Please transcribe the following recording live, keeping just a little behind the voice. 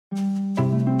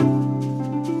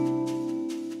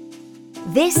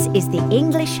This is the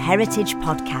English Heritage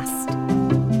Podcast.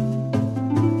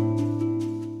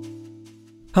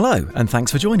 Hello, and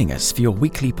thanks for joining us for your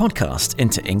weekly podcast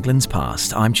into England's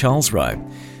past. I'm Charles Rowe.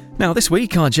 Now, this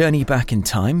week our journey back in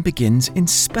time begins in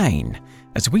Spain,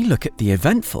 as we look at the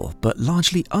eventful but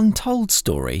largely untold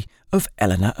story of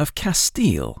Eleanor of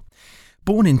Castile.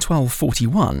 Born in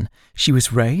 1241, she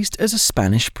was raised as a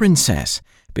Spanish princess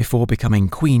before becoming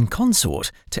queen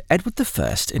consort to Edward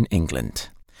I in England.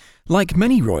 Like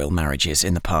many royal marriages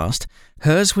in the past,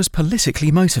 hers was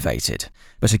politically motivated,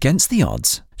 but against the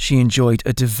odds, she enjoyed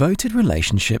a devoted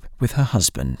relationship with her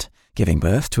husband, giving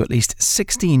birth to at least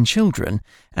 16 children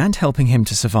and helping him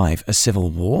to survive a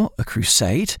civil war, a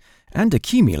crusade, and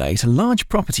accumulate a large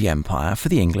property empire for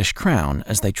the English crown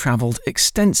as they travelled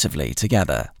extensively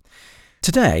together.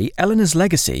 Today, Eleanor's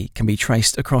legacy can be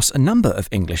traced across a number of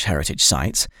English heritage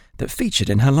sites that featured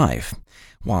in her life,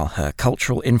 while her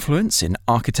cultural influence in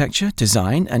architecture,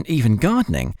 design and even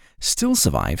gardening still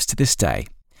survives to this day.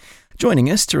 Joining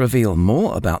us to reveal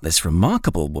more about this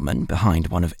remarkable woman behind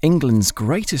one of England's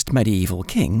greatest medieval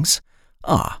kings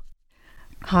are...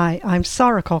 Hi, I'm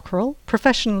Sarah Cockerell.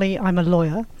 Professionally, I'm a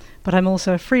lawyer, but I'm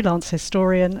also a freelance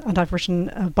historian and I've written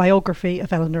a biography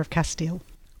of Eleanor of Castile.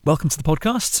 Welcome to the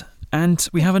podcast, and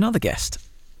we have another guest.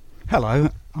 Hello,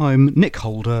 I'm Nick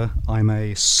Holder. I'm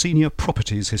a senior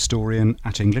properties historian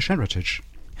at English Heritage.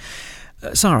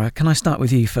 Sarah, can I start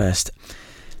with you first?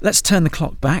 Let's turn the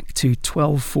clock back to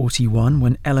 1241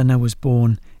 when Eleanor was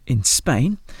born in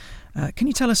Spain. Can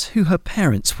you tell us who her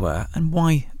parents were and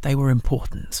why they were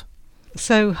important?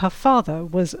 So her father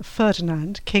was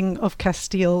Ferdinand, King of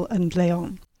Castile and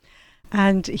Leon,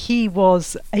 and he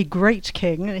was a great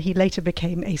king. He later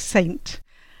became a saint,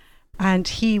 and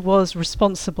he was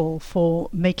responsible for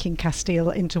making Castile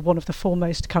into one of the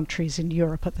foremost countries in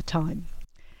Europe at the time.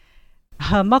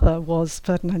 Her mother was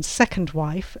Ferdinand's second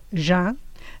wife, Jeanne,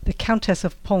 the Countess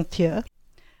of Ponthieu.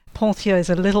 Ponthieu is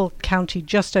a little county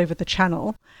just over the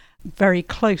Channel, very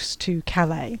close to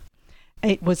Calais.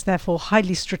 It was therefore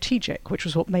highly strategic, which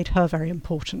was what made her very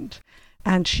important.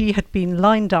 And she had been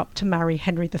lined up to marry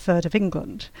Henry III of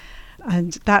England.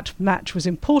 And that match was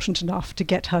important enough to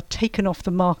get her taken off the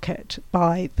market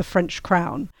by the French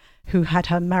crown, who had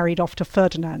her married off to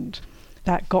Ferdinand.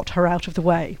 That got her out of the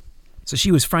way. So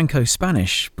she was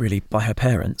Franco-Spanish, really, by her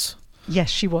parents? Yes,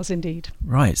 she was indeed.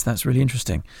 Right, that's really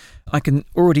interesting. I can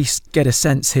already get a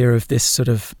sense here of this sort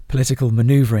of political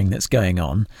manoeuvring that's going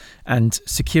on, and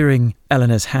securing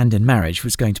Eleanor's hand in marriage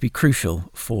was going to be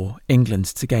crucial for England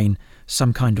to gain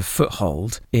some kind of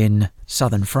foothold in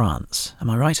southern France. Am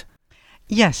I right?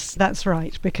 Yes, that's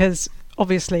right, because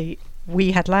obviously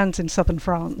we had lands in southern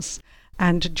France,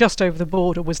 and just over the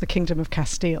border was the Kingdom of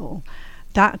Castile.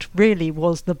 That really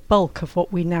was the bulk of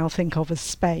what we now think of as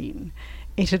Spain.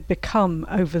 It had become,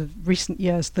 over recent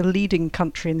years, the leading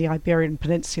country in the Iberian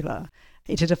Peninsula.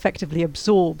 It had effectively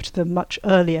absorbed the much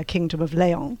earlier Kingdom of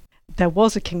Leon. There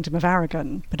was a Kingdom of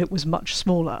Aragon, but it was much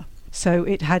smaller. So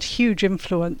it had huge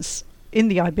influence in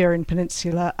the Iberian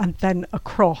Peninsula and then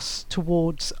across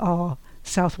towards our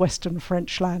southwestern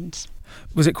French lands.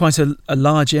 Was it quite a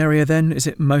large area then? Is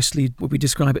it mostly, would we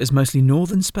describe it as mostly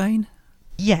northern Spain?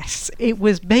 Yes, it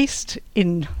was based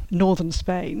in northern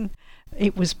Spain.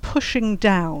 It was pushing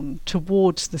down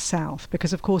towards the south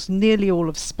because, of course, nearly all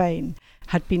of Spain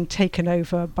had been taken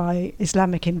over by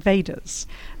Islamic invaders,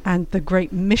 and the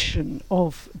great mission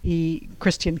of the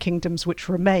Christian kingdoms which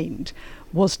remained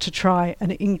was to try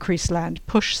and increase land,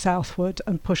 push southward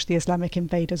and push the Islamic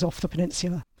invaders off the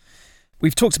peninsula.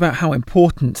 We've talked about how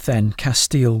important then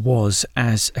Castile was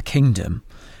as a kingdom.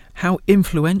 How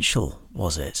influential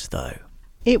was it, though?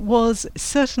 It was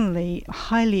certainly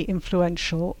highly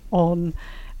influential on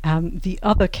the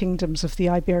other kingdoms of the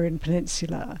Iberian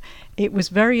Peninsula. It was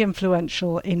very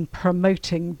influential in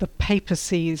promoting the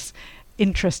papacy's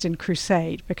interest in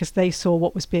crusade, because they saw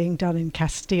what was being done in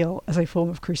Castile as a form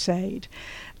of crusade.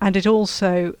 And it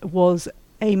also was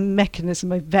a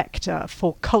mechanism, a vector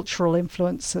for cultural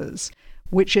influences,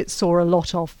 which it saw a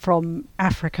lot of from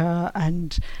Africa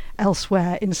and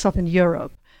elsewhere in southern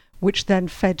Europe, which then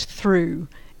fed through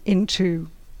into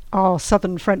our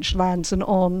southern French lands and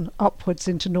on upwards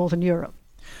into northern Europe.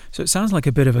 So it sounds like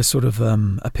a bit of a sort of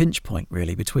a pinch point,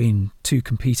 really, between two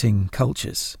competing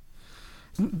cultures.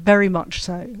 Very much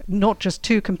so. Not just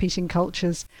two competing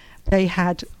cultures. They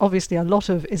had obviously a lot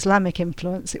of Islamic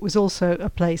influence. It was also a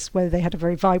place where they had a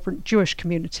very vibrant Jewish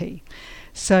community.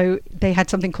 So they had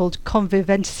something called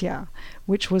convivencia,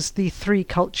 which was the three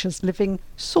cultures living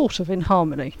sort of in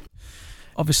harmony.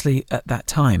 Obviously, at that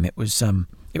time, it was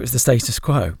It was the status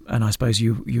quo, and I suppose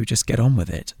you just get on with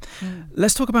it.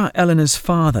 Let's talk about Eleanor's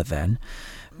father then.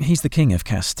 He's the King of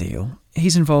Castile.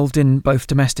 He's involved in both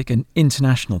domestic and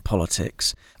international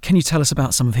politics. Can you tell us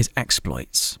about some of his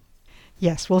exploits?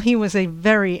 Yes, well, he was a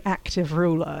very active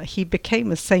ruler. He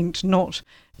became a saint not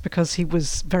because he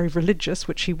was very religious,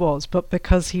 which he was, but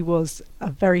because he was a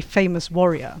very famous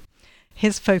warrior.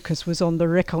 His focus was on the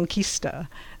Reconquista,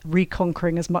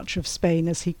 reconquering as much of Spain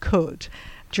as he could.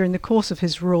 During the course of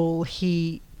his rule,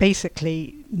 he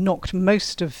basically knocked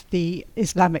most of the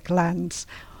Islamic lands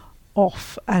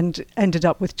off and ended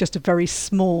up with just a very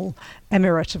small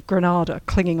emirate of Granada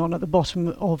clinging on at the bottom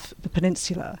of the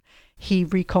peninsula. He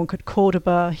reconquered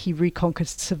Cordoba, he reconquered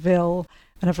Seville,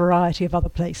 and a variety of other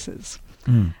places.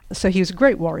 So he was a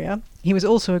great warrior. He was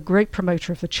also a great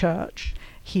promoter of the church.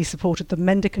 He supported the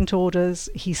mendicant orders.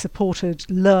 He supported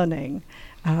learning,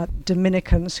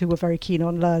 Dominicans who were very keen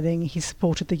on learning. He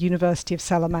supported the University of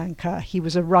Salamanca. He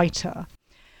was a writer.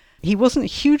 He wasn't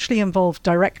hugely involved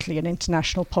directly in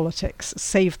international politics,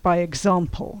 save by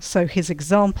example. So his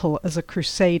example as a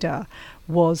crusader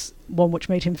was one which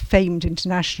made him famed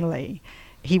internationally.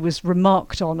 He was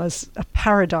remarked on as a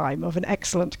paradigm of an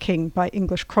excellent king by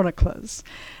English chroniclers,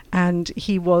 and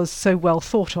he was so well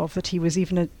thought of that he was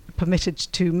even permitted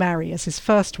to marry as his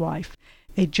first wife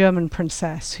a German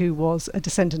princess who was a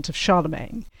descendant of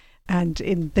Charlemagne. And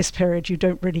in this period, you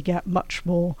don't really get much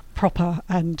more proper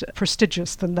and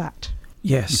prestigious than that.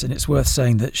 Yes, and it's worth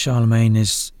saying that Charlemagne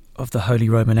is of the Holy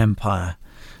Roman Empire.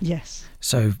 Yes.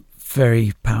 So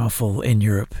very powerful in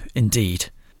Europe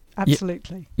indeed.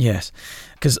 Absolutely. Yes,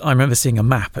 because I remember seeing a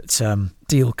map at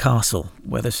Deal Castle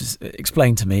where this was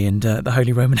explained to me, and the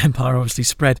Holy Roman Empire obviously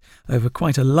spread over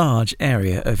quite a large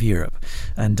area of Europe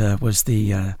and was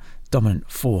the dominant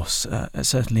force,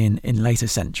 certainly in later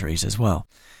centuries as well.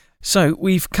 So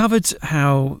we've covered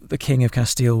how the King of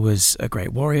Castile was a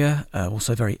great warrior,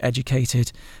 also very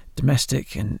educated,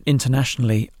 domestic and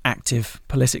internationally active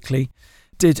politically.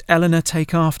 Did Eleanor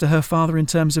take after her father in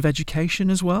terms of education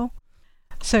as well?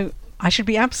 So I should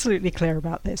be absolutely clear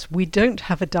about this. We don't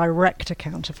have a direct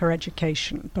account of her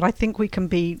education, but I think we can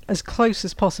be as close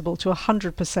as possible to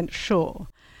 100% sure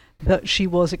that she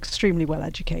was extremely well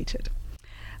educated.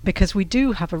 Because we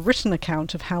do have a written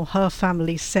account of how her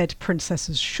family said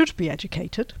princesses should be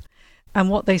educated, and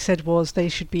what they said was they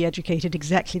should be educated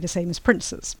exactly the same as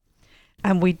princes.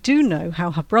 And we do know how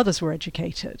her brothers were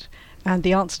educated, and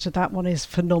the answer to that one is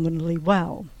phenomenally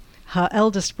well. Her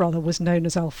eldest brother was known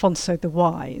as Alfonso the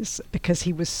Wise because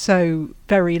he was so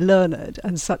very learned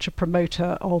and such a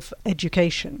promoter of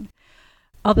education.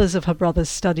 Others of her brothers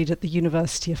studied at the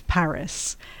University of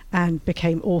Paris and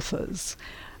became authors.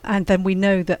 And then we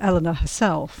know that Eleanor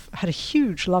herself had a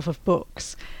huge love of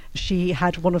books. She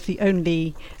had one of the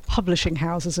only publishing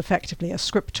houses, effectively a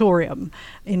scriptorium,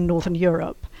 in Northern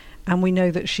Europe. And we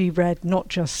know that she read not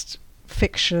just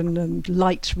fiction and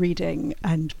light reading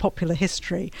and popular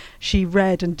history. She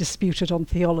read and disputed on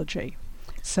theology.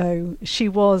 So she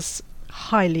was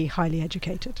highly, highly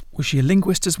educated. Was she a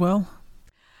linguist as well?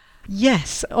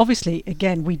 Yes, obviously,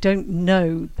 again, we don't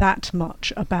know that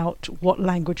much about what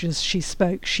languages she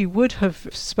spoke. She would have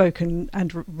spoken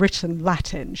and written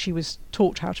Latin. She was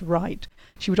taught how to write.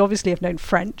 She would obviously have known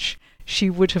French. She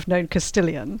would have known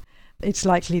Castilian. It's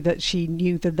likely that she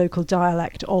knew the local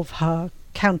dialect of her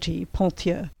county,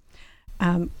 Ponthieu.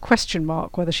 Question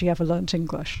mark whether she ever learnt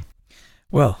English.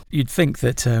 Well, you'd think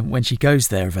that when she goes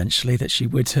there eventually that she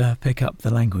would pick up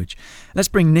the language. Let's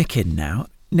bring Nick in now.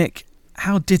 Nick,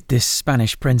 how did this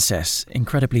Spanish princess,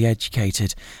 incredibly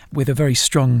educated, with a very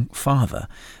strong father,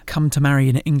 come to marry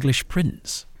an English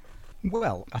prince?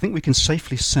 Well, I think we can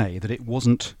safely say that it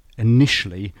wasn't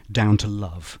initially down to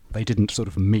love. They didn't sort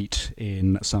of meet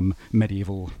in some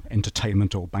medieval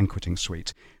entertainment or banqueting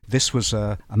suite. This was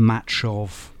a match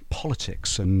of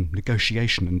politics and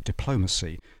negotiation and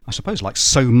diplomacy. I suppose like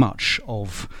so much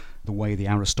of the way the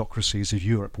aristocracies of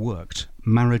Europe worked,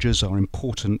 marriages are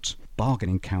important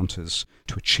bargaining counters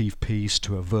to achieve peace,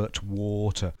 to avert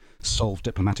war, to solve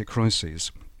diplomatic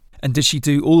crises. And did she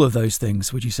do all of those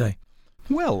things, would you say?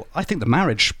 Well, I think the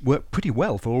marriage worked pretty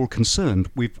well for all concerned.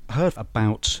 We've heard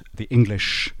about the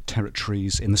English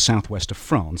territories in the southwest of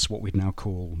France, what we'd now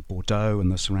call Bordeaux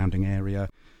and the surrounding area.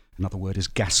 Another word is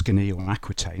Gascony or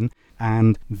Aquitaine.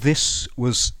 And this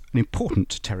was an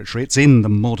important territory. It's in the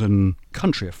modern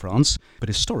country of France, but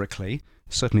historically,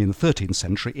 certainly in the 13th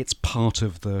century, it's part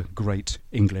of the great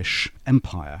English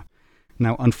Empire.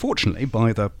 Now, unfortunately,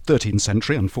 by the 13th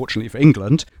century, unfortunately for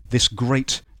England, this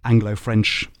great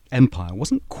Anglo-French empire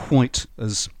wasn't quite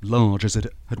as large as it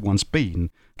had once been.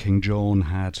 King John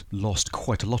had lost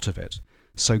quite a lot of it.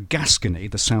 So Gascony,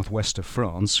 the southwest of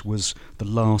France, was the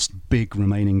last big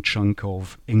remaining chunk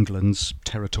of England's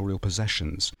territorial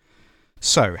possessions.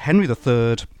 So Henry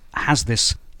III has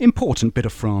this important bit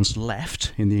of France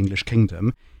left in the English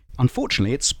kingdom.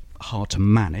 Unfortunately, it's hard to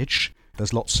manage.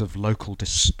 There's lots of local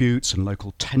disputes and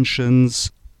local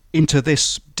tensions. Into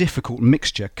this difficult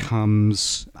mixture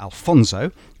comes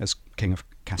Alfonso as King of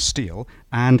Castile,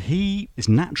 and he is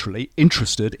naturally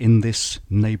interested in this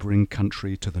neighbouring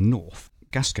country to the north,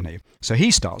 Gascony. So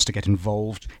he starts to get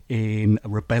involved in a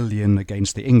rebellion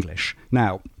against the English.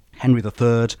 Now, Henry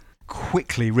III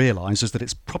quickly realises that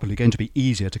it's probably going to be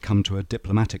easier to come to a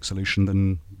diplomatic solution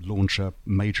than launch a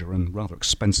major and rather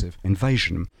expensive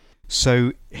invasion.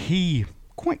 So he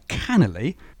quite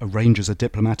cannily arranges a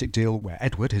diplomatic deal where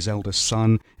Edward, his eldest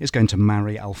son, is going to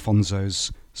marry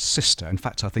Alfonso's sister. In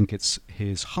fact, I think it's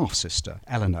his half-sister,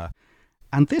 Eleanor.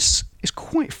 And this is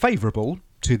quite favourable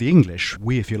to the English.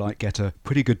 We, if you like, get a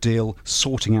pretty good deal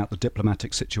sorting out the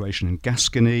diplomatic situation in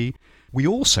Gascony. We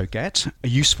also get a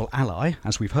useful ally,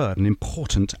 as we've heard, an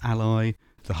important ally,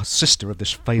 the sister of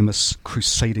this famous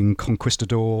crusading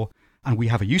conquistador. And we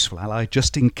have a useful ally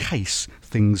just in case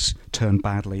things turn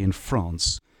badly in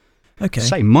France. Okay.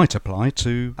 Same might apply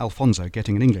to Alfonso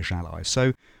getting an English ally.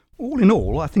 So all in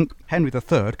all, I think Henry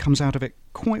III comes out of it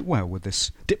quite well with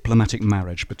this diplomatic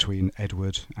marriage between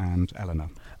Edward and Eleanor.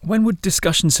 When would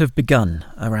discussions have begun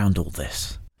around all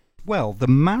this? Well, the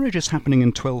marriage is happening in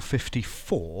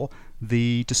 1254.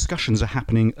 The discussions are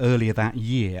happening earlier that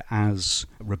year as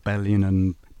rebellion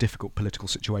and difficult political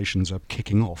situations are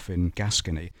kicking off in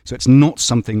Gascony. So it's not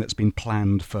something that's been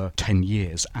planned for 10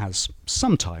 years, as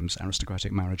sometimes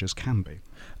aristocratic marriages can be.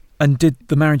 And did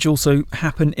the marriage also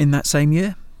happen in that same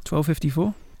year,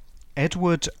 1254?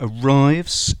 Edward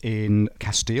arrives in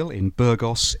Castile, in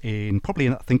Burgos, in probably,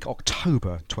 I think,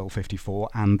 October 1254,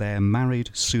 and they're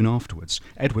married soon afterwards.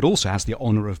 Edward also has the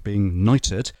honour of being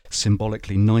knighted,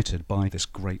 symbolically knighted by this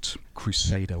great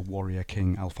crusader warrior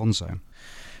king Alfonso.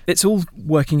 It's all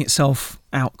working itself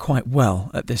out quite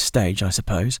well at this stage, I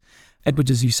suppose.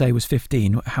 Edward, as you say, was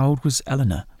 15. How old was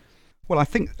Eleanor? Well, I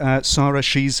think, Sarah,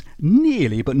 she's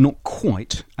nearly, but not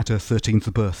quite, at her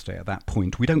 13th birthday at that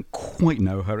point. We don't quite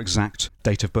know her exact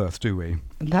date of birth, do we?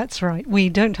 That's right. We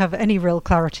don't have any real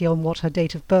clarity on what her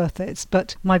date of birth is,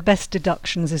 but my best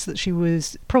deductions is that she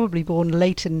was probably born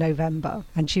late in November,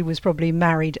 and she was probably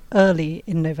married early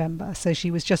in November, so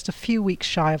she was just a few weeks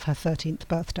shy of her 13th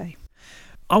birthday.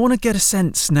 I want to get a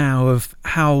sense now of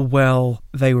how well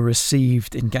they were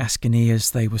received in Gascony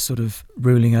as they were sort of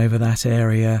ruling over that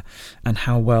area, and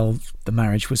how well the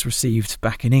marriage was received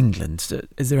back in England.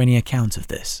 Is there any account of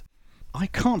this? I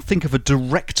can't think of a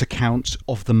direct account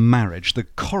of the marriage. The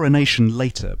coronation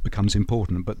later becomes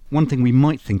important, but one thing we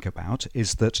might think about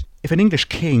is that if an English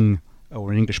king or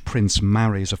an English prince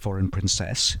marries a foreign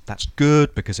princess, that's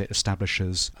good because it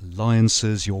establishes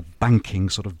alliances, you're banking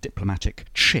sort of diplomatic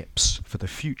chips for the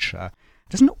future.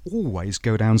 It doesn't always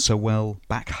go down so well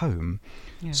back home.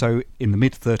 Yeah. So in the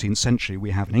mid-13th century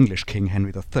we have an English king,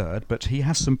 Henry III, but he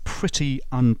has some pretty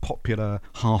unpopular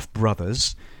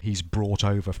half-brothers he's brought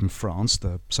over from France,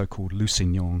 the so-called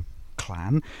Lusignan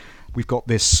clan. We've got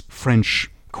this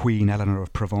French Queen Eleanor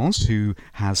of Provence, who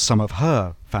has some of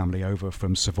her family over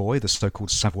from Savoy, the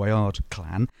so-called Savoyard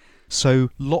clan. So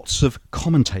lots of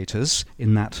commentators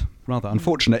in that rather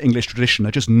unfortunate English tradition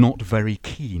are just not very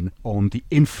keen on the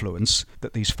influence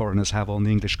that these foreigners have on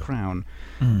the English crown.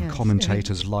 Yes,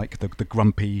 commentators like the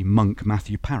grumpy monk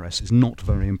Matthew Paris is not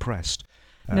very impressed.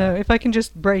 No, if I can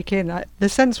just break in, the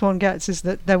sense one gets is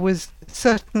that there was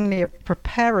certainly a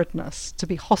preparedness to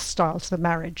be hostile to the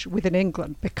marriage within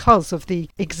England because of the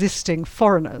existing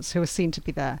foreigners who were seen to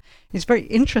be there. It's very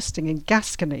interesting in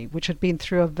Gascony, which had been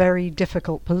through a very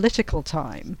difficult political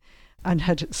time and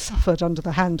had suffered under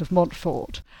the hand of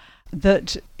Montfort,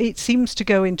 that it seems to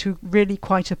go into really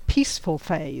quite a peaceful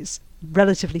phase,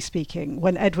 relatively speaking,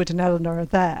 when Edward and Eleanor are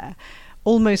there.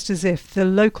 Almost as if the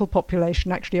local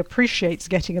population actually appreciates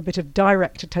getting a bit of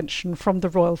direct attention from the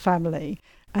royal family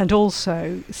and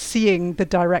also seeing the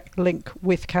direct link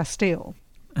with Castile.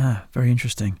 Very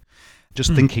interesting.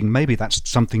 Just thinking maybe that's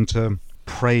something to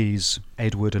praise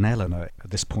Edward and Eleanor at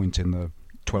this point in the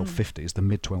 1250s, the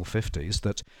mid-1250s,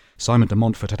 that Simon de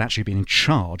Montfort had actually been in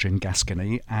charge in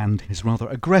Gascony, and his rather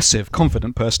aggressive,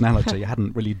 confident personality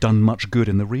hadn't really done much good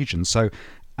in the region. So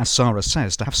as Sarah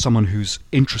says, to have someone who's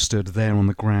interested there on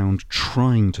the ground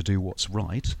trying to do what's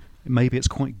right, maybe it's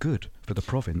quite good for the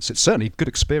province. It's certainly a good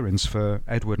experience for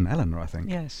Edward and Eleanor, I think.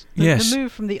 Yes. Yes. The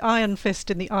move from the iron fist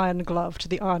in the iron glove to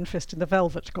the iron fist in the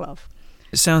velvet glove.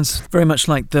 It sounds very much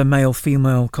like the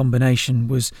male-female combination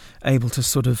was able to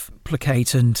sort of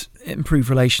placate and improve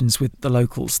relations with the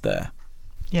locals there.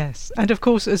 Yes, and of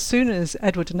course, as soon as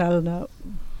Edward and Eleanor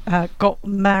got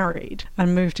married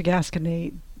and moved to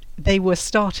Gascony, they were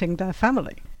starting their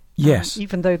family. Yes.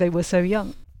 Even though they were so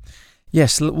young.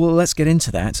 Yes, well, let's get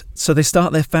into that. So they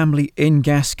start their family in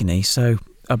Gascony, so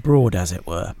abroad, as it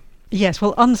were. Yes,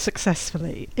 well,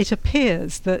 unsuccessfully. It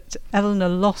appears that Eleanor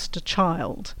lost a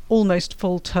child almost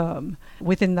full term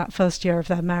within that first year of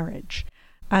their marriage.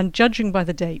 And judging by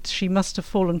the dates, she must have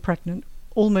fallen pregnant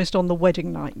almost on the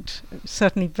wedding night,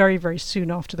 certainly very, very soon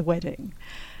after the wedding.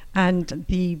 And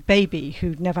the baby,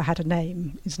 who never had a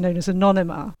name, is known as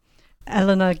Anonyma.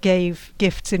 Eleanor gave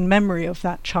gifts in memory of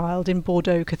that child in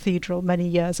Bordeaux Cathedral many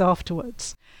years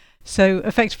afterwards. So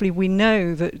effectively we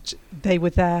know that they were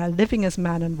there living as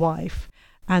man and wife,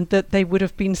 and that they would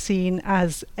have been seen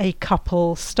as a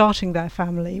couple starting their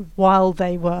family while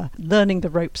they were learning the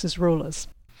ropes as rulers.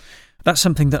 That's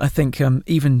something that I think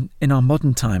even in our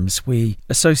modern times we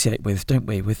associate with, don't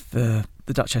we, with the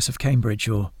Duchess of Cambridge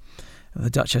or the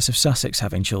Duchess of Sussex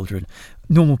having children.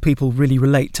 Normal people really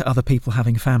relate to other people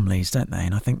having families, don't they?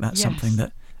 And I think that's something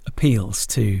that appeals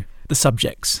to the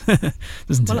subjects,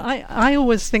 doesn't it? Well, I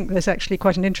always think there's actually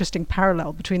quite an interesting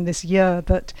parallel between this year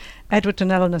that Edward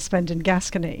and Eleanor spent in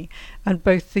Gascony and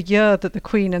both the year that the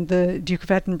Queen and the Duke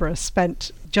of Edinburgh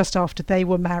spent just after they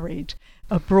were married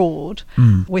abroad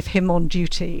with him on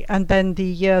duty, and then the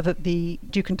year that the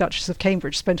Duke and Duchess of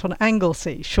Cambridge spent on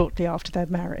Anglesey shortly after their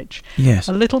marriage. Yes.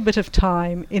 A little bit of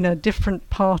time in a different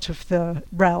part of the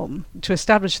realm to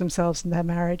establish themselves in their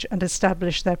marriage and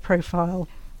establish their profile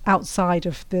outside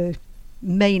of the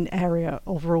main area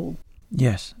of rule.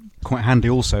 Yes. Quite handy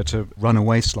also to run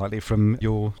away slightly from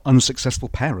your unsuccessful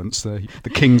parents, the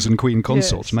kings and queen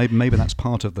consorts. Yes. Maybe that's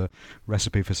part of the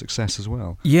recipe for success as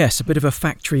well. Yes, a bit of a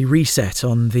factory reset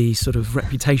on the sort of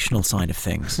reputational side of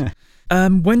things.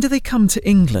 When do they come to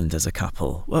England as a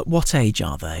couple? At what age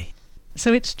are they?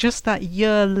 So it's just that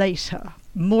year later,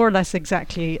 more or less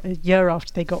exactly a year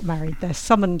after they got married, they're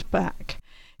summoned back.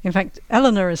 In fact,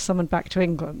 Eleanor is summoned back to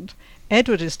England.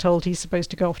 Edward is told he's supposed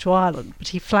to go off to Ireland, but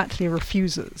he flatly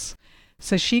refuses.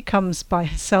 So she comes by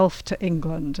herself to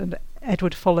England, and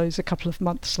Edward follows a couple of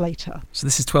months later. So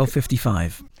this is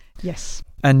 1255? Yes.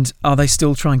 And are they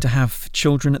still trying to have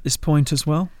children at this point as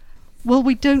well? Well,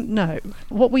 we don't know.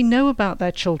 What we know about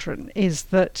their children is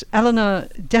that Eleanor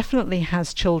definitely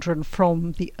has children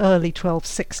from the early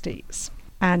 1260s.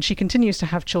 And she continues to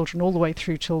have children all the way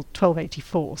through till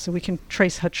 1284. So we can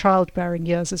trace her childbearing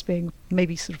years as being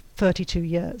maybe sort of 32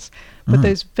 years. But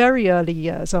those very early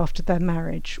years after their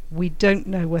marriage, we don't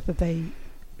know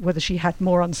whether she had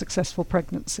more unsuccessful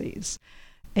pregnancies.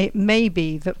 It may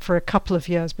be that for a couple of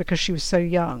years, because she was so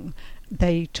young,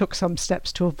 they took some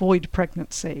steps to avoid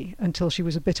pregnancy until she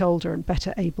was a bit older and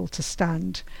better able to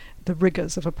stand the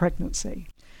rigours of a pregnancy.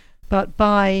 But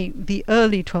by the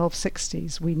early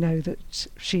 1260s, we know that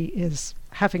she is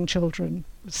having children,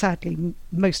 sadly,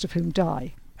 most of whom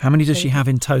die. How many does she have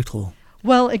in total?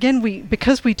 Well, again,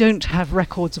 because we don't have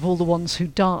records of all the ones who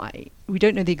die, we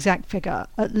don't know the exact figure,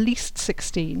 at least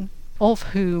 16, of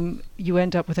whom you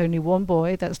end up with only one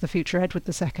boy, that's the future Edward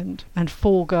II, and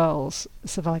 4 girls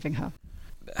surviving her.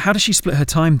 How does she split her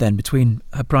time then between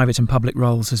her private and public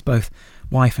roles as both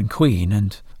wife and queen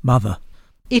and mother?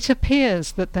 It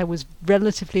appears that there was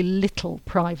relatively little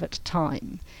private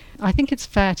time. I think it's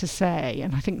fair to say,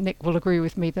 and I think Nick will agree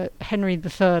with me, that Henry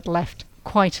III left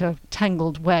quite a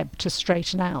tangled web to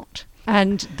straighten out,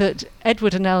 and that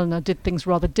Edward and Eleanor did things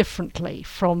rather differently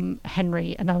from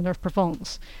Henry and Eleanor of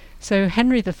Provence. So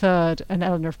Henry III and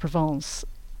Eleanor of Provence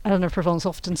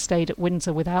often stayed at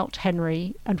Windsor without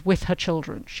Henry and with her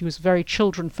children. She was very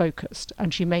children-focused,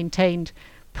 and she maintained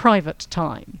private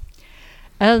time.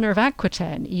 Eleanor of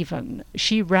Aquitaine, even,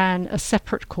 she ran a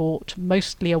separate court,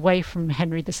 mostly away from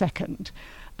Henry II,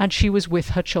 and she was with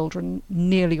her children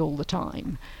nearly all the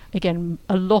time. Again,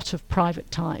 a lot of private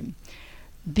time.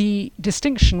 The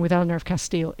distinction with Eleanor of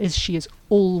Castile is she is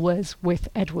always with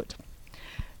Edward.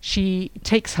 She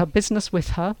takes her business with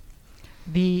her.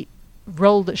 The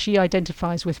role that she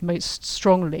identifies with most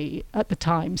strongly at the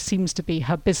time seems to be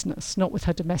her business, not with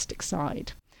her domestic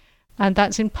side. And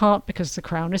that's in part because the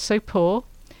crown is so poor,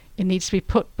 it needs to be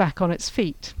put back on its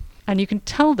feet. And you can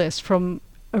tell this from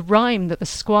a rhyme that the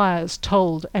squires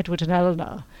told Edward and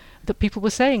Eleanor that people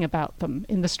were saying about them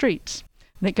in the streets.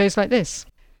 And it goes like this: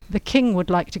 "The king would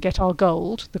like to get our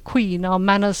gold, the queen our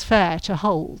manners fair to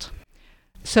hold."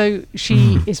 So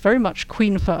she is very much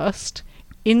queen first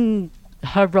in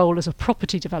her role as a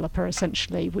property developer,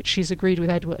 essentially, which she's agreed with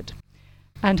Edward.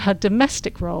 And her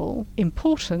domestic role,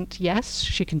 important, yes,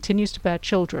 she continues to bear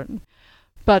children,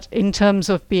 but in terms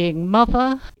of being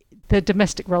mother, the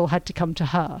domestic role had to come to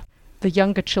her. The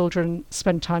younger children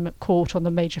spend time at court on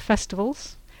the major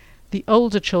festivals. The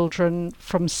older children,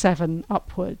 from 7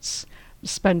 upwards,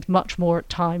 spend much more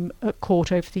time at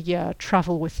court over the year,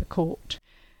 travel with the court.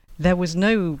 There was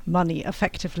no money,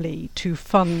 effectively, to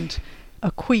fund a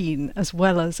queen as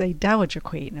well as a dowager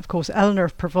queen. Of course, Eleanor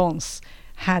of Provence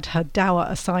had her dower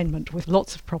assignment with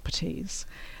lots of properties,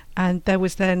 and there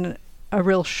was then a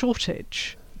real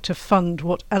shortage to fund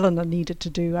what Eleanor needed to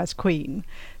do as queen.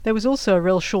 There was also a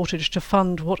real shortage to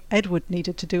fund what Edward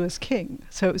needed to do as king.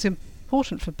 So it was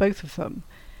important for both of them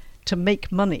to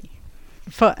make money.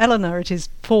 For Eleanor, it is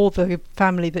for the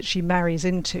family that she marries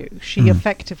into. She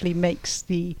effectively makes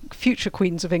the future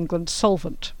queens of England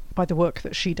solvent by the work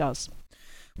that she does.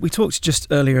 We talked just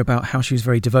earlier about how she was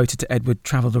very devoted to Edward,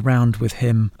 travelled around with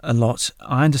him a lot.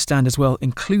 I understand as well,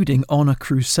 including on a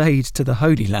crusade to the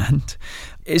Holy Land.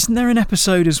 Isn't there an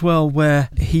episode as well where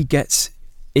he gets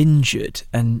injured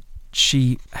and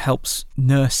she helps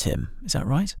nurse him? Is that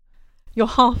right? You're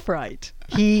half right.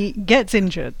 He gets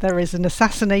injured. There is an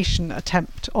assassination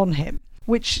attempt on him,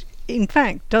 which in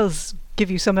fact does give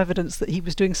you some evidence that he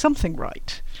was doing something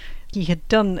right. He had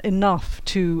done enough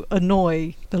to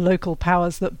annoy the local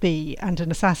powers that be, and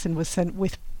an assassin was sent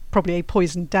with probably a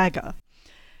poisoned dagger.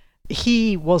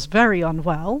 He was very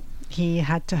unwell. He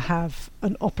had to have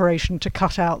an operation to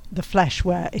cut out the flesh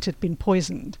where it had been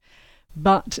poisoned.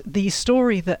 But the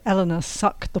story that Eleanor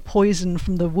sucked the poison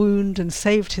from the wound and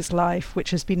saved his life,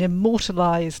 which has been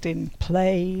immortalised in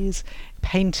plays,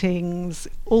 paintings,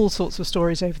 all sorts of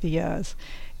stories over the years,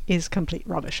 is complete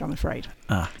rubbish, I'm afraid.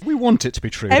 We want it to be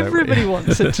true, Everybody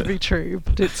wants it to be true,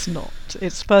 but it's not.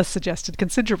 It's first suggested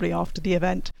considerably after the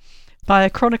event by a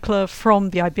chronicler from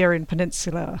the Iberian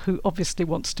Peninsula who obviously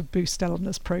wants to boost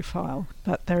Eleanor's profile,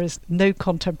 but there is no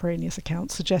contemporaneous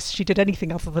account suggests she did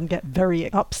anything other than get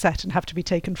very upset and have to be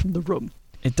taken from the room.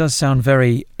 It does sound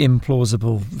very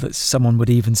implausible that someone would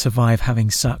even survive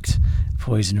having sucked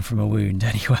poison from a wound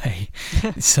anyway.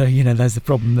 So, there's the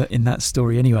problem in that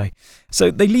story anyway.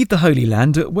 So they leave the Holy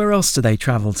Land. Where else do they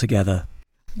travel together?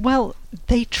 Well,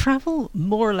 they travel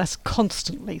more or less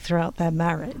constantly throughout their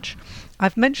marriage.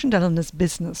 I've mentioned Eleanor's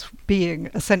business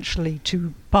being essentially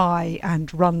to buy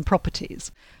and run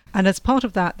properties. And as part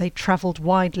of that, they travelled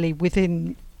widely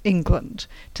within England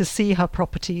to see her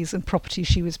properties and properties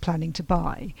she was planning to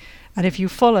buy. And if you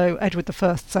follow Edward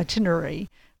I's itinerary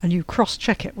and you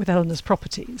cross-check it with Eleanor's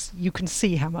properties, you can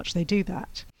see how much they do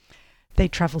that. They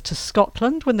travelled to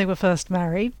Scotland when they were first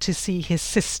married to see his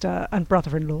sister and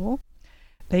brother-in-law.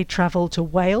 They travelled to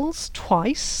Wales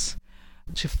twice,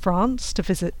 to France to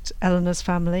visit Eleanor's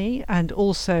family, and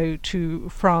also to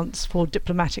France for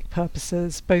diplomatic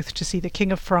purposes, both to see the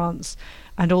King of France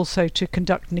and also to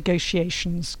conduct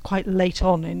negotiations quite late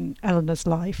on in Eleanor's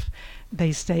life.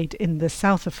 They stayed in the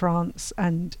south of France,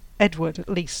 and Edward at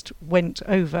least went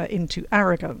over into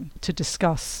Aragon to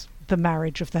discuss the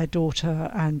marriage of their daughter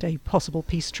and a possible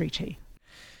peace treaty.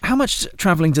 How much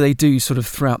travelling do they do sort of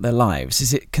throughout their lives?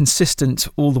 Is it consistent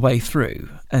all the way through?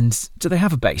 And do they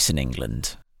have a base in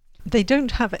England? They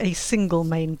don't have a single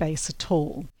main base at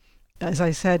all. As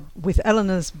I said, with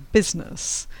Eleanor's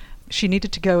business, she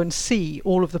needed to go and see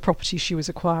all of the properties she was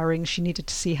acquiring. She needed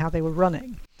to see how they were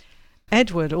running.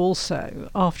 Edward also,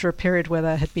 after a period where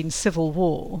there had been civil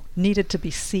war, needed to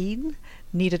be seen,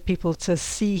 needed people to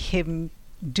see him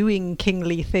doing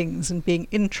kingly things and being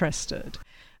interested.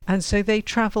 And so they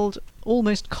travelled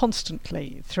almost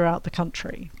constantly throughout the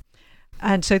country.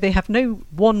 And so they have no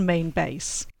one main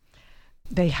base.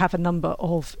 They have a number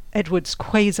of Edward's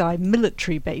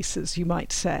quasi-military bases, you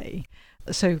might say.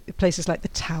 So places like the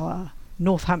Tower,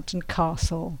 Northampton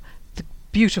Castle, the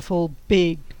beautiful,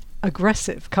 big,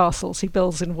 aggressive castles he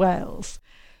builds in Wales.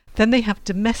 Then they have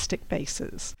domestic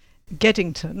bases.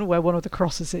 Geddington, where one of the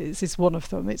crosses is one of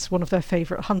them. It's one of their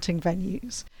favourite hunting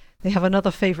venues. They have another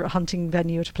favourite hunting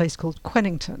venue at a place called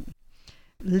Quennington.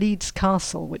 Leeds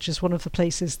Castle, which is one of the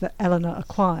places that Eleanor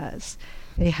acquires.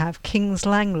 They have King's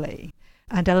Langley,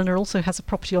 and Eleanor also has a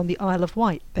property on the Isle of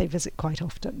Wight they visit quite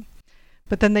often.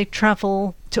 But then they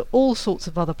travel to all sorts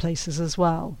of other places as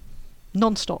well,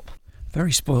 non-stop.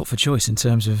 Very spoilt for choice in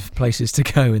terms of places to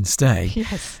go and stay.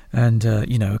 Yes. And,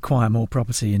 acquire more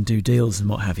property and do deals and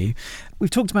what have you.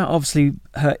 We've talked about, obviously,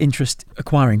 her interest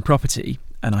acquiring property,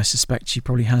 and I suspect she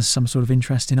probably has some sort of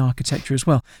interest in architecture as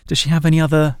well. Does she have any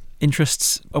other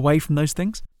interests away from those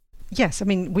things? Yes, I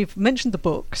mean, we've mentioned the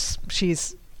books.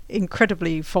 She's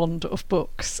incredibly fond of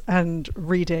books and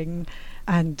reading,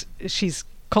 and she's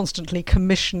constantly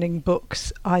commissioning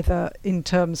books, either in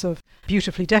terms of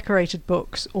beautifully decorated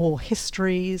books or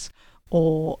histories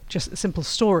or just simple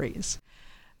stories.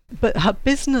 But her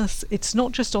business, it's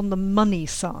not just on the money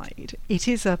side. It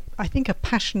is, I think, a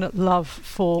passionate love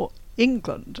for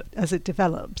England as it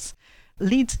develops.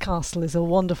 Leeds Castle is a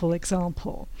wonderful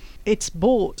example. It's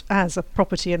bought as a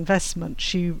property investment.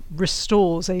 She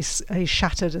restores a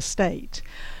shattered estate.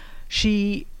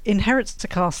 She inherits a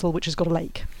castle which has got a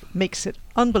lake, makes it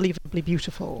unbelievably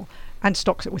beautiful, and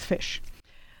stocks it with fish.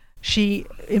 She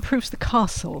improves the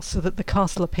castle so that the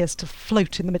castle appears to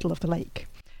float in the middle of the lake.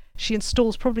 She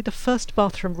installs probably the first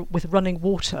bathroom with running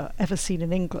water ever seen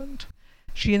in England.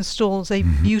 She installs a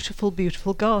beautiful,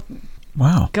 beautiful garden.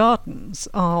 Wow. Gardens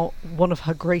are one of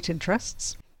her great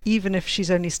interests. Even if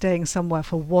she's only staying somewhere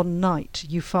for one night,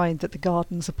 you find that the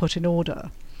gardens are put in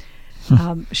order.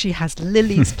 She has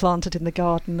lilies planted in the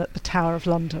garden at the Tower of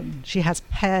London. She has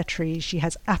pear trees, she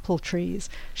has apple trees,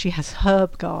 she has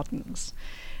herb gardens.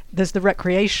 There's the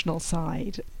recreational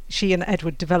side. She and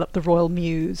Edward develop the Royal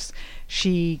Mews.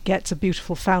 She gets a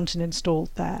beautiful fountain installed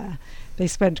there. They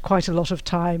spend quite a lot of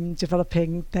time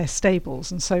developing their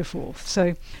stables and so forth.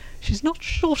 So she's not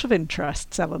short of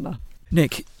interests, Eleanor.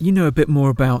 Nick, you know a bit more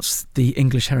about the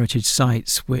English heritage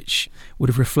sites which would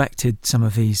have reflected some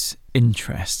of these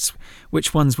interests.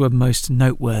 Which ones were most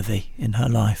noteworthy in her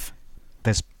life?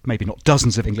 There's maybe not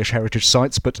dozens of English heritage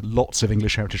sites, but lots of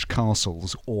English heritage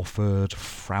castles. Orford,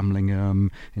 Framlingham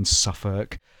in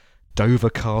Suffolk, Dover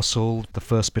Castle, the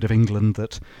first bit of England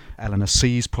that Eleanor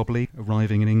sees probably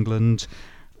arriving in England.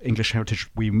 English heritage,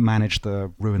 we manage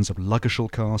the ruins of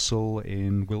Ludgershall Castle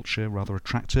in Wiltshire, rather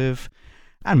attractive,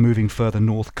 and moving further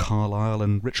north, Carlisle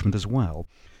and Richmond as well.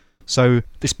 So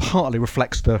this partly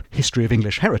reflects the history of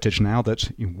English heritage now,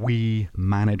 that we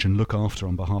manage and look after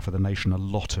on behalf of the nation a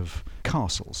lot of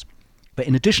castles. But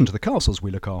in addition to the castles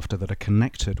we look after that are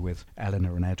connected with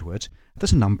Eleanor and Edward,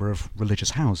 there's a number of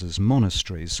religious houses,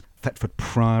 monasteries. Thetford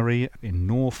Priory in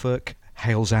Norfolk,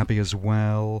 Hales Abbey as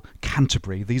well,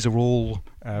 Canterbury. These are all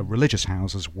religious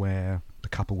houses where the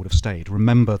couple would have stayed.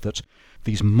 Remember that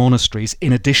these monasteries,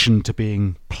 in addition to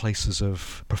being places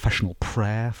of professional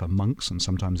prayer for monks and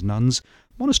sometimes nuns,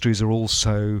 monasteries are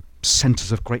also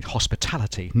centres of great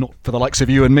hospitality, not for the likes of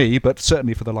you and me, but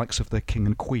certainly for the likes of the King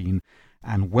and Queen.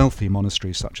 And wealthy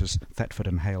monasteries such as Thetford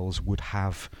and Hales would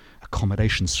have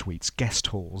accommodation suites, guest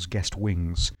halls, guest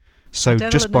wings. So Eleanor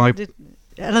just by...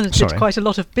 Eleanor did quite a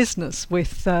lot of business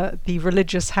with the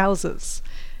religious houses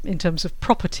in terms of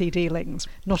property dealings,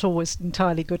 not always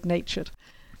entirely good-natured.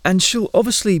 And she'll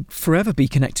obviously forever be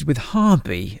connected with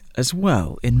Harby as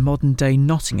well, in modern-day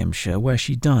Nottinghamshire, where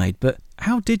she died. But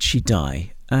how did she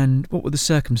die, and what were the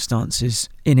circumstances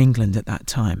in England at that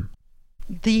time?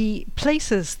 The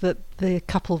places that the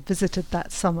couple visited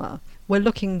that summer, we're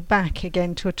looking back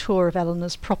again to a tour of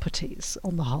Eleanor's properties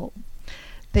on the whole.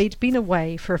 They'd been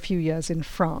away for a few years in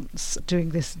France, doing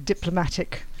this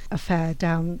diplomatic affair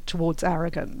down towards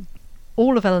Aragon.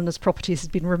 All of Eleanor's properties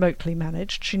had been remotely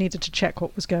managed. She needed to check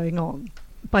what was going on.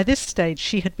 By this stage,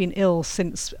 she had been ill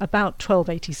since about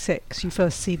 1286. You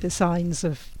first see the signs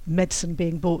of medicine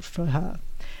being bought for her.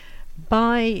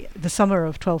 By the summer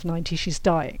of 1290, she's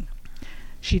dying.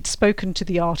 She'd spoken to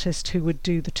the artist who would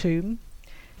do the tomb,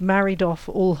 married off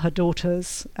all her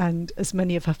daughters and as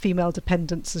many of her female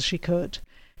dependents as she could.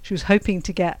 She was hoping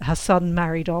to get her son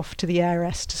married off to the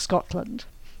heiress to Scotland.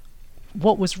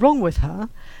 What was wrong with her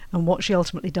and what she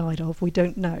ultimately died of, we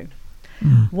don't know.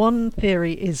 One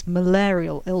theory is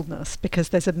malarial illness, because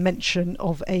there's a mention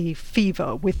of a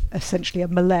fever with essentially a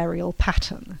malarial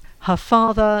pattern. Her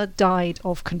father died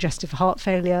of congestive heart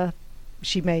failure.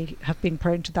 She may have been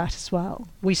prone to that as well.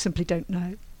 We simply don't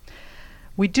know.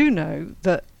 We do know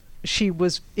that she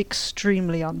was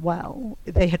extremely unwell.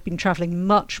 They had been travelling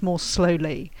much more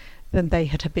slowly than they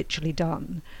had habitually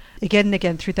done. Again and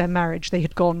again through their marriage, they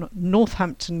had gone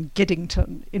Northampton,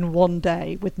 Giddington in one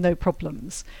day with no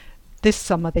problems. This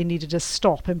summer they needed a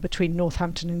stop in between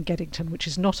Northampton and Giddington, which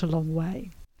is not a long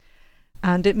way.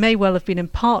 And it may well have been in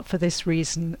part for this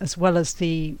reason, as well as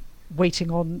the waiting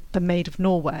on the Maid of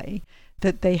Norway,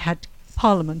 that they had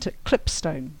Parliament at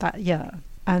Clipstone that year.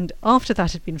 And after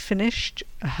that had been finished,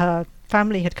 her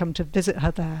family had come to visit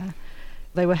her there.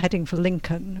 They were heading for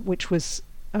Lincoln, which was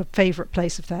a favourite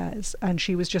place of theirs, and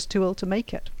she was just too ill to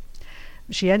make it.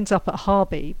 She ends up at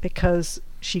Harby because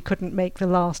she couldn't make the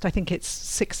last, I think it's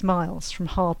 6 miles from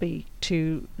Harby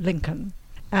to Lincoln,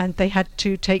 and they had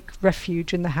to take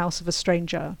refuge in the house of a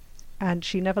stranger, and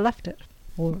she never left it,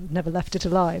 or never left it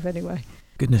alive anyway.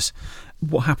 Goodness.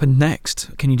 What happened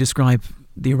next? Can you describe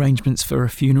the arrangements for a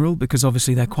funeral? Because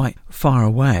obviously they're quite far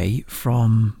away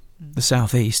from the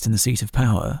southeast and the seat of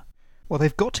power. Well,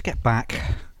 they've got to get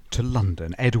back to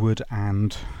London. Edward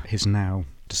and his now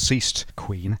deceased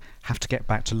queen have to get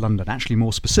back to London, actually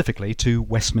more specifically to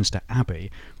Westminster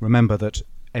Abbey. Remember that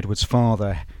Edward's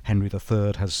father, Henry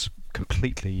III, has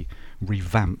completely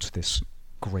revamped this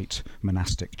great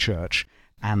monastic church,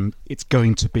 and it's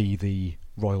going to be the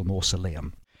royal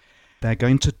mausoleum. They're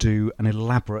going to do an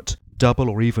elaborate double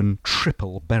or even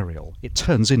triple burial. It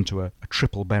turns into a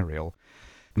triple burial.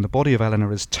 And the body of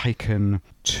Eleanor is taken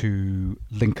to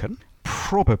Lincoln,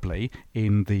 probably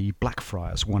in the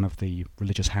Blackfriars, one of the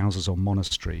religious houses or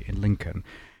monastery in Lincoln.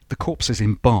 The corpse is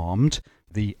embalmed,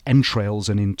 the entrails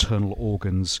and internal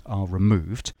organs are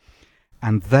removed,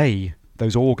 and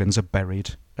those organs are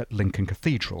buried at Lincoln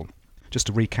Cathedral. Just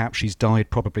to recap, she's died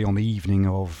probably on the evening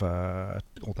of,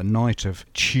 or the night of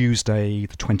Tuesday,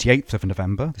 the 28th of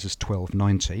November. This is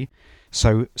 1290.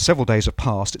 So several days have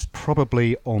passed. It's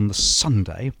probably on the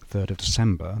Sunday, 3rd of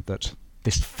December, that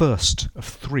this first of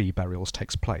 3 burials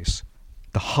takes place.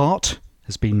 The heart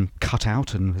has been cut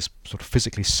out and is sort of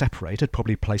physically separated,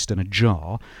 probably placed in a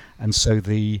jar, and so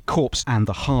the corpse and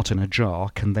the heart in a jar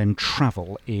can then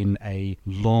travel in a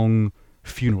long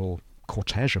funeral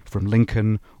cortege from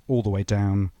Lincoln all the way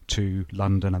down to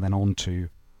London and then on to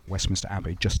Westminster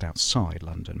Abbey just outside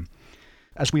London.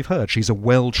 As we've heard, she's a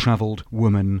well-travelled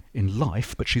woman in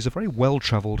life, but she's a very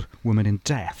well-travelled woman in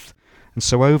death. And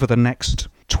so over the next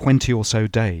 20 or so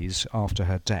days after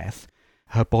her death,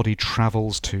 her body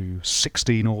travels to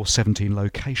 16 or 17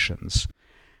 locations.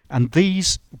 And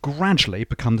these gradually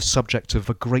become the subject of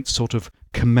a great sort of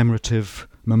commemorative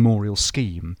memorial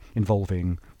scheme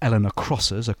involving Eleanor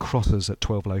crosses at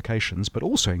 12 locations, but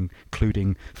also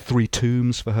including 3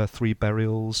 tombs for her 3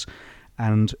 burials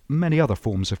and many other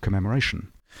forms of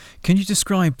commemoration. Can you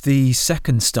describe the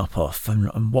second stop-off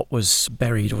and what was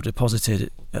buried or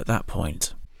deposited at that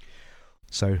point?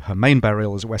 So her main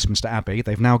burial is at Westminster Abbey.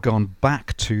 They've now gone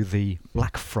back to the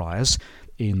Blackfriars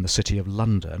in the city of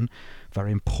London.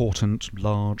 Very important,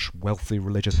 large, wealthy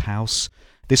religious house.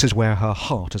 This is where her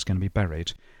heart is going to be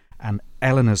buried. And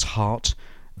Eleanor's heart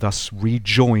thus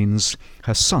rejoins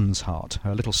her son's heart,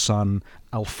 her little son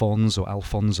Alphonse or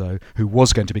Alfonso, who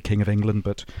was going to be King of England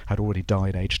but had already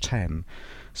died aged 10.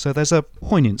 So there's a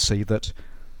poignancy that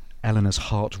Eleanor's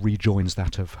heart rejoins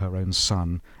that of her own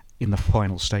son in the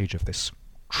final stage of this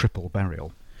triple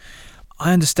burial.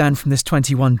 I understand from this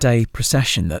 21-day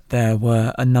procession that there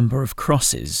were a number of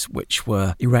crosses which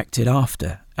were erected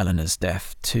after Eleanor's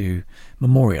death to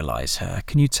memorialise her.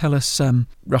 Can you tell us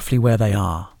roughly where they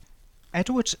are?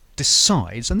 Edward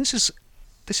decides, and this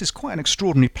is quite an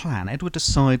extraordinary plan, Edward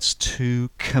decides to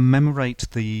commemorate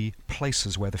the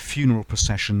places where the funeral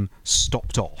procession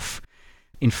stopped off.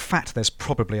 In fact, there's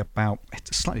probably about,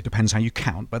 it slightly depends how you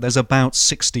count, but there's about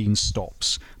 16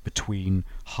 stops between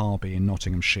Harby in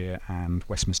Nottinghamshire and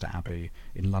Westminster Abbey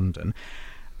in London,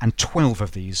 and 12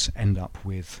 of these end up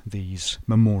with these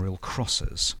memorial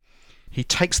crosses. He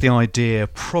takes the idea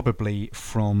probably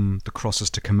from the crosses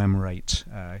to commemorate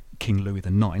King Louis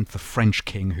IX, the French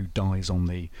king who dies on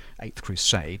the 8th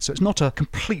Crusade. So it's not a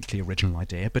completely original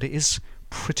idea, but it is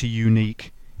pretty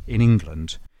unique in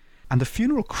England. And the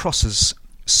funeral crosses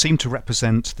seem to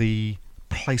represent the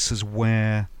places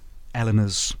where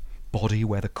Eleanor's body,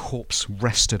 where the corpse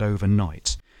rested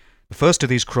overnight. The first of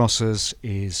these crosses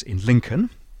is in Lincoln.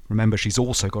 Remember, she's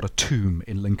also got a tomb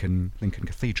in Lincoln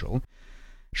Cathedral.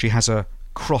 She has a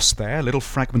cross there, a little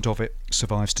fragment of it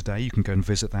survives today. You can go and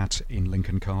visit that in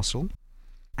Lincoln Castle.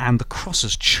 And the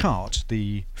crosses chart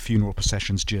the funeral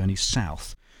procession's journey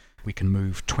south. We can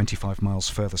move 25 miles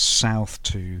further south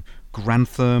to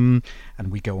Grantham,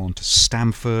 and we go on to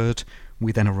Stamford.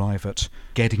 We then arrive at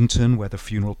Geddington, where the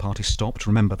funeral party stopped.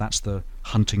 Remember, that's the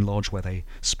hunting lodge where they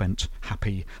spent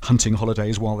happy hunting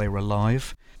holidays while they were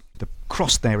alive. The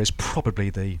cross there is probably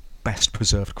the best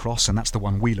preserved cross, and that's the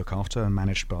one we look after and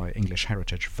managed by English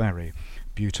Heritage. Very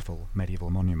beautiful medieval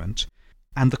monument.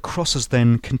 And the crosses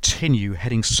then continue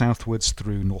heading southwards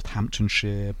through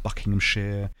Northamptonshire,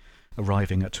 Buckinghamshire,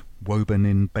 arriving at Woburn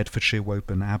in Bedfordshire,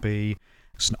 Woburn Abbey,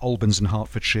 St Albans in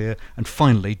Hertfordshire, and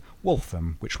finally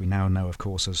Waltham, which we now know, of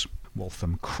course, as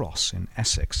Waltham Cross in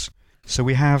Essex. So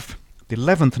we have the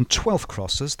 11th and 12th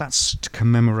crosses. That's to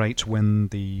commemorate when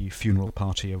the funeral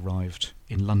party arrived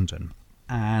in London.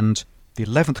 And the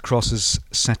 11th cross is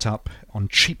set up on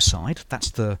Cheapside.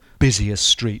 That's the busiest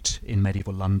street in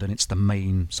medieval London. It's the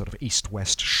main sort of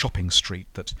east-west shopping street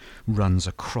that runs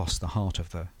across the heart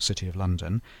of the City of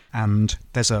London. And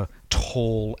there's a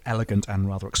tall, elegant and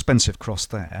rather expensive cross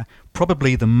there.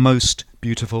 Probably the most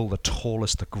beautiful, the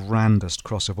tallest, the grandest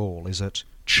cross of all is at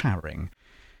Charing.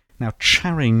 Now,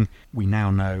 Charing, we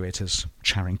now know it as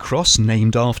Charing Cross,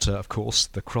 named after, of course,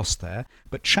 the cross there.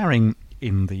 But Charing,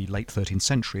 in the late 13th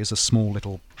century, is a small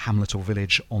little hamlet or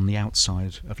village on the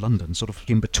outside of London, sort of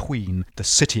in between the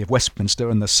city of Westminster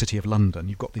and the city of London.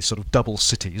 You've got these sort of double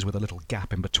cities with a little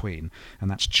gap in between,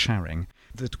 and that's Charing.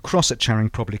 The cross at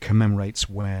Charing probably commemorates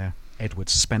where Edward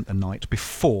spent the night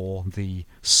before the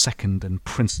second and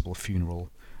principal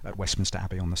funeral at Westminster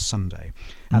Abbey on the Sunday.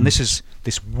 And this was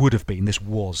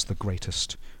the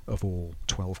greatest of all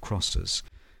 12 crosses.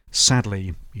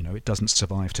 Sadly, it doesn't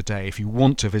survive today. If you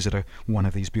want to visit one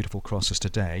of these beautiful crosses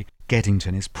today,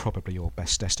 Geddington is probably your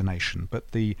best destination.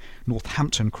 But the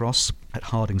Northampton Cross at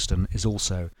Hardingston is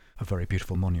also a very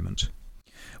beautiful monument.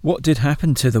 What did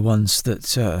happen to the ones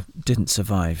that didn't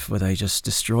survive? Were they just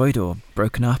destroyed or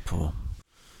broken up, or...?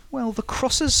 Well, the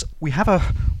crosses,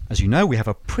 as you know, we have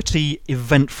a pretty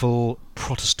eventful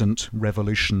Protestant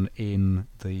revolution in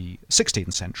the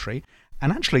 16th century.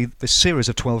 And actually, this series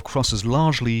of 12 crosses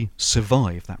largely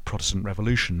survive that Protestant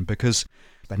revolution because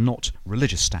they're not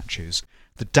religious statues.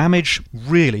 The damage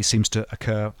really seems to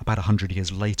occur about 100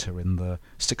 years later in the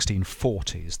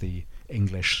 1640s, the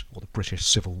English or the British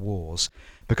Civil Wars,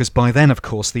 because by then, of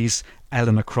course, these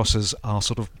Eleanor crosses are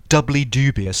sort of doubly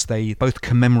dubious. They both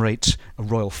commemorate a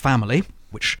royal family,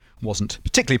 which wasn't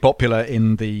particularly popular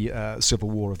in the Civil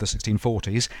War of the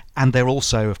 1640s, and they're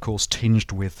also, of course,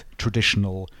 tinged with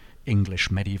traditional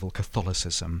English medieval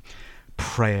Catholicism,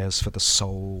 prayers for the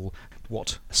soul,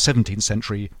 what a 17th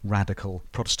century radical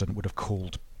Protestant would have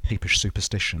called Papish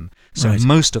superstition. So Right.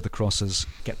 Most of the crosses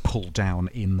get pulled down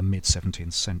in the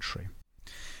mid-17th century.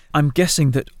 I'm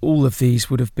guessing that all of these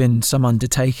would have been some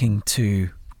undertaking to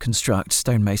construct.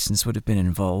 Stonemasons would have been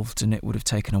involved, and it would have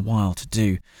taken a while to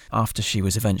do after she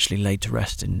was eventually laid to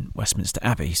rest in Westminster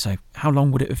Abbey. So how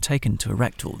long would it have taken to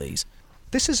erect all these?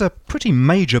 This is a pretty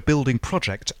major building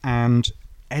project, and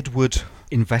Edward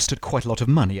invested quite a lot of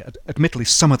money. Admittedly,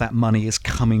 some of that money is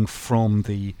coming from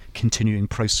the continuing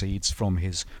proceeds from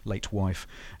his late wife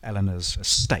Eleanor's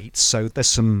estate, so there's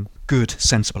some good,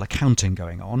 sensible accounting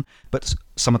going on, but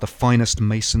some of the finest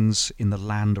masons in the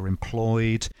land are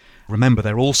employed. Remember,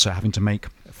 they're also having to make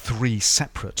 3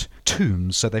 separate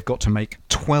tombs, so they've got to make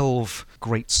 12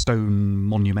 great stone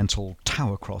monumental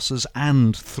tower crosses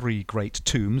and 3 great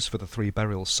tombs for the 3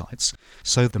 burial sites.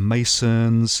 So the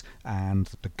masons and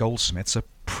the goldsmiths are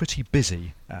pretty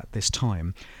busy at this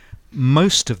time.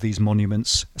 Most of these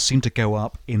monuments seem to go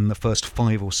up in the first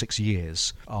 5 or 6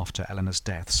 years after Eleanor's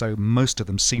death, so most of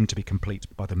them seem to be complete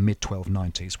by the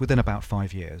mid-1290s, within about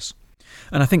 5 years.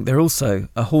 And I think they're also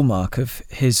a hallmark of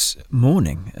his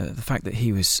mourning, the fact that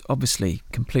he was obviously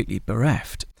completely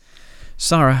bereft.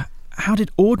 Sarah, how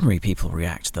did ordinary people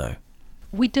react, though?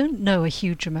 We don't know a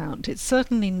huge amount. It's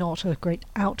certainly not a great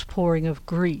outpouring of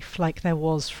grief like there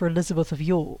was for Elizabeth of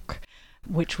York,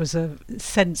 which was a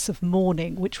sense of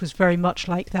mourning, which was very much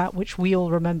like that which we all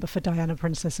remember for Diana,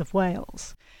 Princess of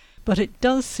Wales. But it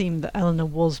does seem that Eleanor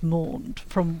was mourned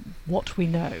from what we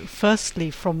know.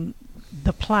 Firstly, from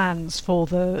the plans for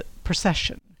the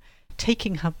procession,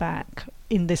 taking her back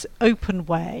in this open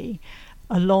way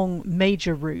along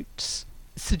major routes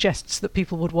suggests that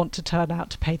people would want to turn out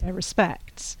to pay their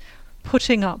respects.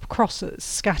 Putting up crosses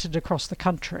scattered across the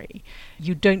country,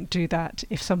 you don't do that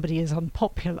if somebody is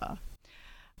unpopular.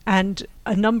 And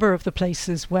a number of the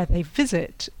places where they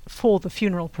visit for the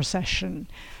funeral procession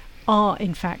are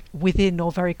in fact within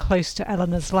or very close to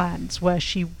Eleanor's lands, where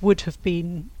she would have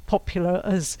been popular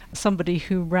as somebody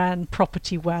who ran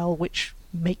property well, which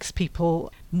makes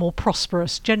people more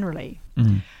prosperous generally.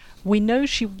 We know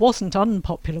she wasn't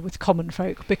unpopular with common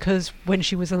folk because when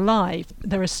she was alive,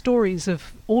 there are stories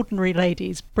of ordinary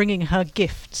ladies bringing her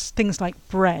gifts, things like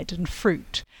bread and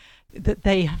fruit that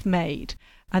they have made.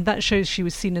 And that shows she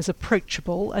was seen as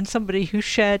approachable and somebody who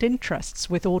shared interests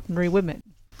with ordinary women.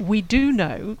 We do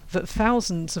know that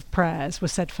thousands of prayers were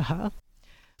said for her.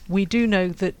 We do know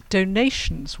that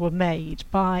donations were made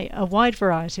by a wide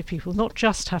variety of people, not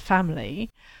just her family,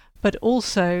 but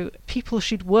also people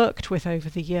she'd worked with over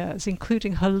the years,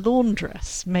 including her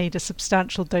laundress, made a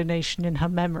substantial donation in her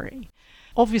memory.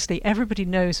 Obviously, everybody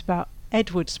knows about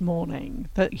Edward's mourning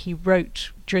that he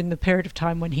wrote during the period of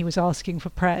time when he was asking for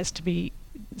prayers to be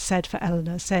said for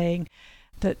Eleanor, saying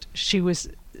that she was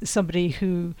somebody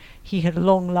who he had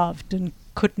long loved and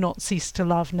could not cease to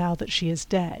love now that she is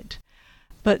dead.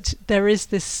 But there is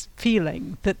this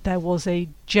feeling that there was a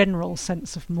general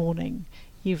sense of mourning,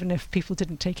 even if people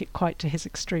didn't take it quite to his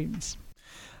extremes.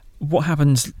 What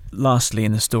happens lastly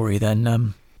in the story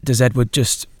then? Does Edward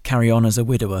just carry on as a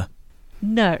widower?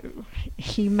 No,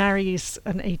 he marries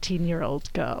an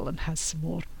 18-year-old girl and has some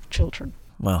more children.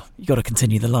 well, you got to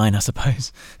continue the line, I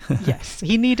suppose. Yes,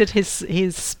 he needed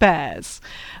his spares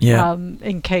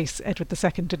in case Edward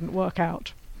II didn't work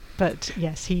out. But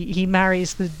yes, he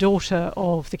marries the daughter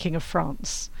of the King of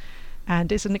France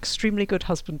and is an extremely good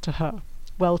husband to her,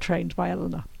 well trained by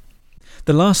Eleanor.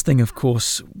 The last thing, of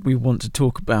course, we want to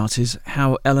talk about is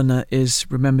how Eleanor is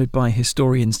remembered by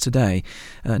historians today.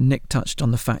 Nick touched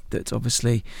on the fact that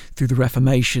obviously through the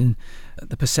Reformation,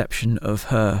 the perception of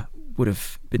her would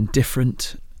have been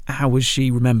different. How was she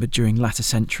remembered during latter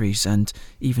centuries and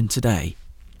even today?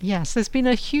 Yes, there's been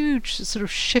a huge sort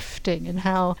of shifting in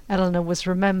how Eleanor was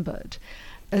remembered.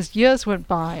 As years went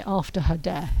by after her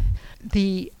death,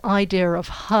 the idea of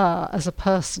her as a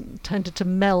person tended to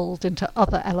meld into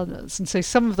other Eleanors, and so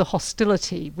some of the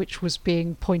hostility which was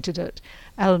being pointed at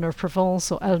Eleanor of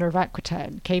Provence or Eleanor of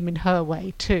Aquitaine came in her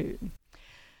way too.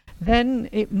 Then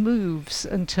it moves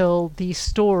until the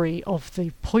story of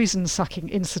the poison-sucking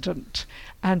incident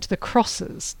and the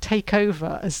crosses take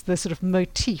over as the sort of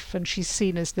motif, and she's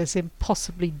seen as this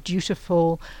impossibly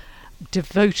dutiful,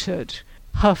 devoted,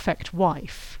 perfect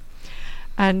wife.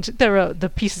 And there are the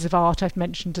pieces of art I've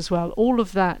mentioned as well. All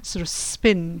of that sort of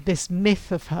spin this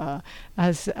myth of her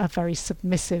as a very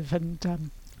submissive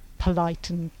and polite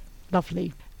and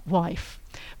lovely wife.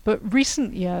 But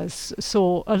recent years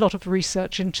saw a lot of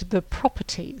research into the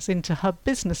properties, into her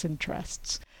business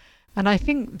interests. And I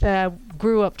think there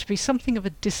grew up to be something of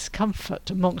a discomfort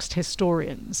amongst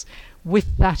historians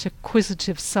with that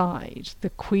acquisitive side the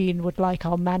Queen would like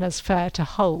our manners fair to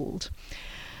hold.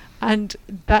 And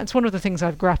that's one of the things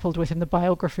I've grappled with in the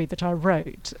biography that I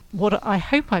wrote. What I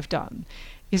hope I've done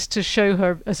is to show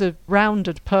her as a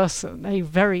rounded person, a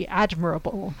very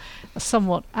admirable,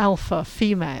 somewhat alpha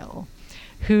female,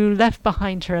 who left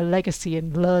behind her a legacy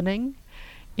in learning,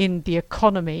 in the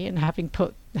economy and having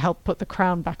helped put the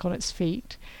crown back on its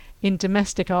feet, in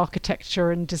domestic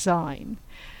architecture and design,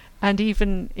 and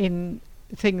even in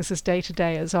things as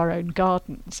day-to-day as our own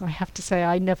gardens. I have to say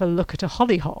I never look at a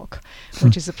hollyhock,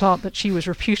 which is a plant that she was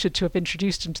reputed to have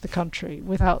introduced into the country,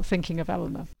 without thinking of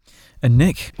Eleanor. And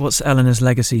Nick, what's Eleanor's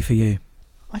legacy for you?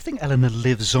 I think Eleanor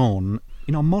lives on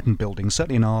in our modern buildings,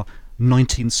 certainly in our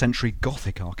 19th century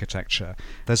Gothic architecture.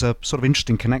 There's a sort of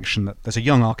interesting connection that there's a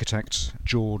young architect,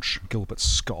 George Gilbert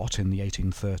Scott, in the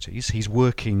 1830s. He's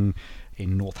working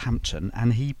in Northampton,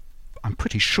 and I'm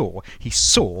pretty sure he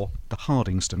saw the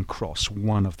Hardingston Cross,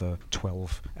 one of the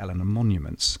 12 Eleanor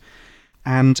monuments.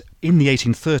 And in the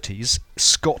 1830s,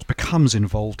 Scott becomes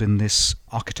involved in this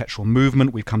architectural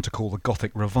movement we've come to call the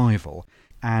Gothic Revival.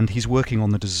 And he's working on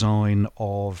the design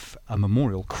of a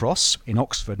memorial cross in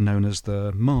Oxford known as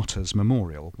the Martyrs'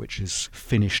 Memorial, which is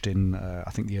finished in,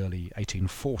 I think, the early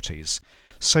 1840s.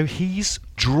 So he's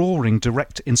drawing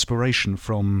direct inspiration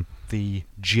from the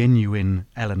genuine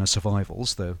Eleanor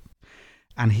survivals,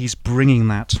 and he's bringing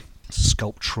that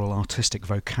sculptural artistic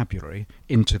vocabulary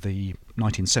into the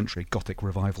 19th century Gothic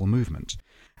Revival movement.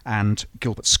 And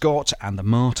Gilbert Scott and the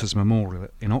Martyrs' Memorial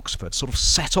in Oxford sort of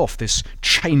set off this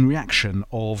chain reaction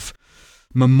of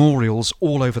memorials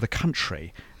all over the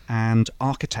country, and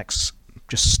architects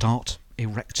just start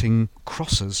erecting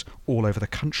crosses all over the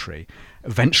country.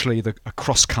 Eventually a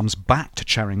cross comes back to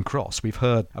Charing Cross. We've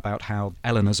heard about how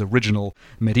Eleanor's original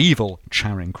medieval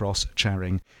Charing Cross,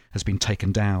 Charing, has been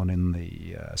taken down in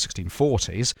the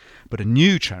 1640s, but a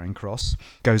new Charing Cross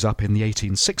goes up in the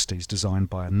 1860s,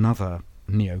 designed by another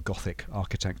neo-Gothic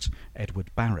architect, Edward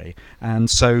Barry. And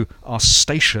so our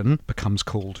station becomes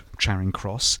called Charing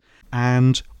Cross,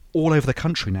 and all over the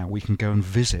country now we can go and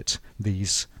visit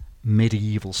these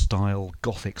medieval style,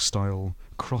 Gothic style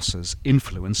crosses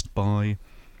influenced by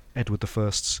Edward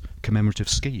I's commemorative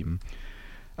scheme.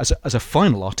 As a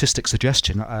final artistic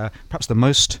suggestion, perhaps the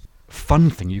most fun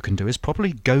thing you can do is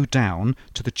probably go down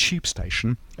to the tube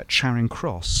station at Charing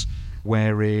Cross,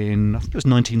 where in, I think it was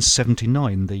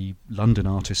 1979, the London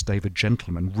artist David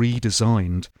Gentleman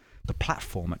redesigned the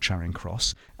platform at Charing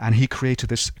Cross, and he created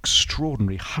this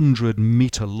extraordinary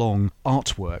 100-metre long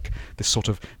artwork, this sort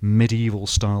of medieval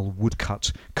style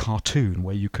woodcut cartoon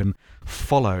where you can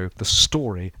follow the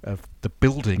story of the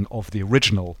building of the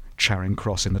original Charing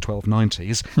Cross in the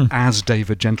 1290s as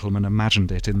David Gentleman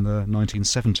imagined it in the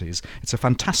 1970s. It's a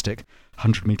fantastic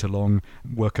 100-metre long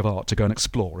work of art to go and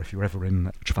explore if you're ever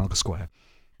in Trafalgar Square.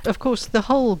 Of course, the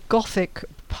whole Gothic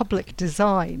public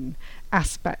design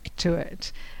aspect to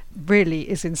it really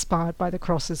is inspired by the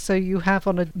crosses. So you have,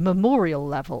 on a memorial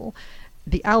level,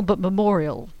 the Albert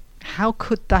Memorial. How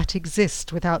could that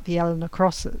exist without the Eleanor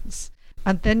crosses?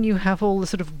 And then you have all the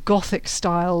sort of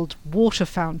Gothic-styled water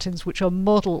fountains which are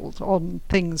modelled on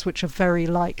things which are very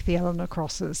like the Eleanor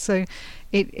crosses. So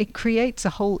it creates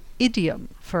a whole idiom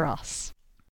for us.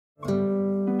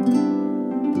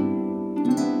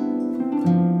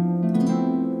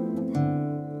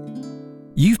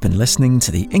 You've been listening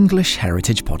to the English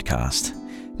Heritage Podcast.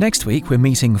 Next week, we're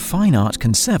meeting fine art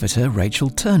conservator Rachel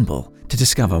Turnbull to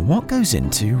discover what goes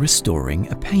into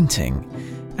restoring a painting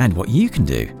and what you can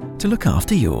do to look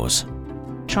after yours.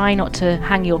 Try not to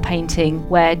hang your painting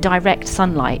where direct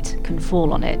sunlight can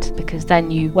fall on it, because then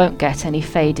you won't get any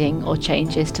fading or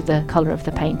changes to the colour of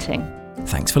the painting.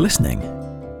 Thanks for listening.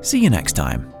 See you next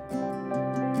time.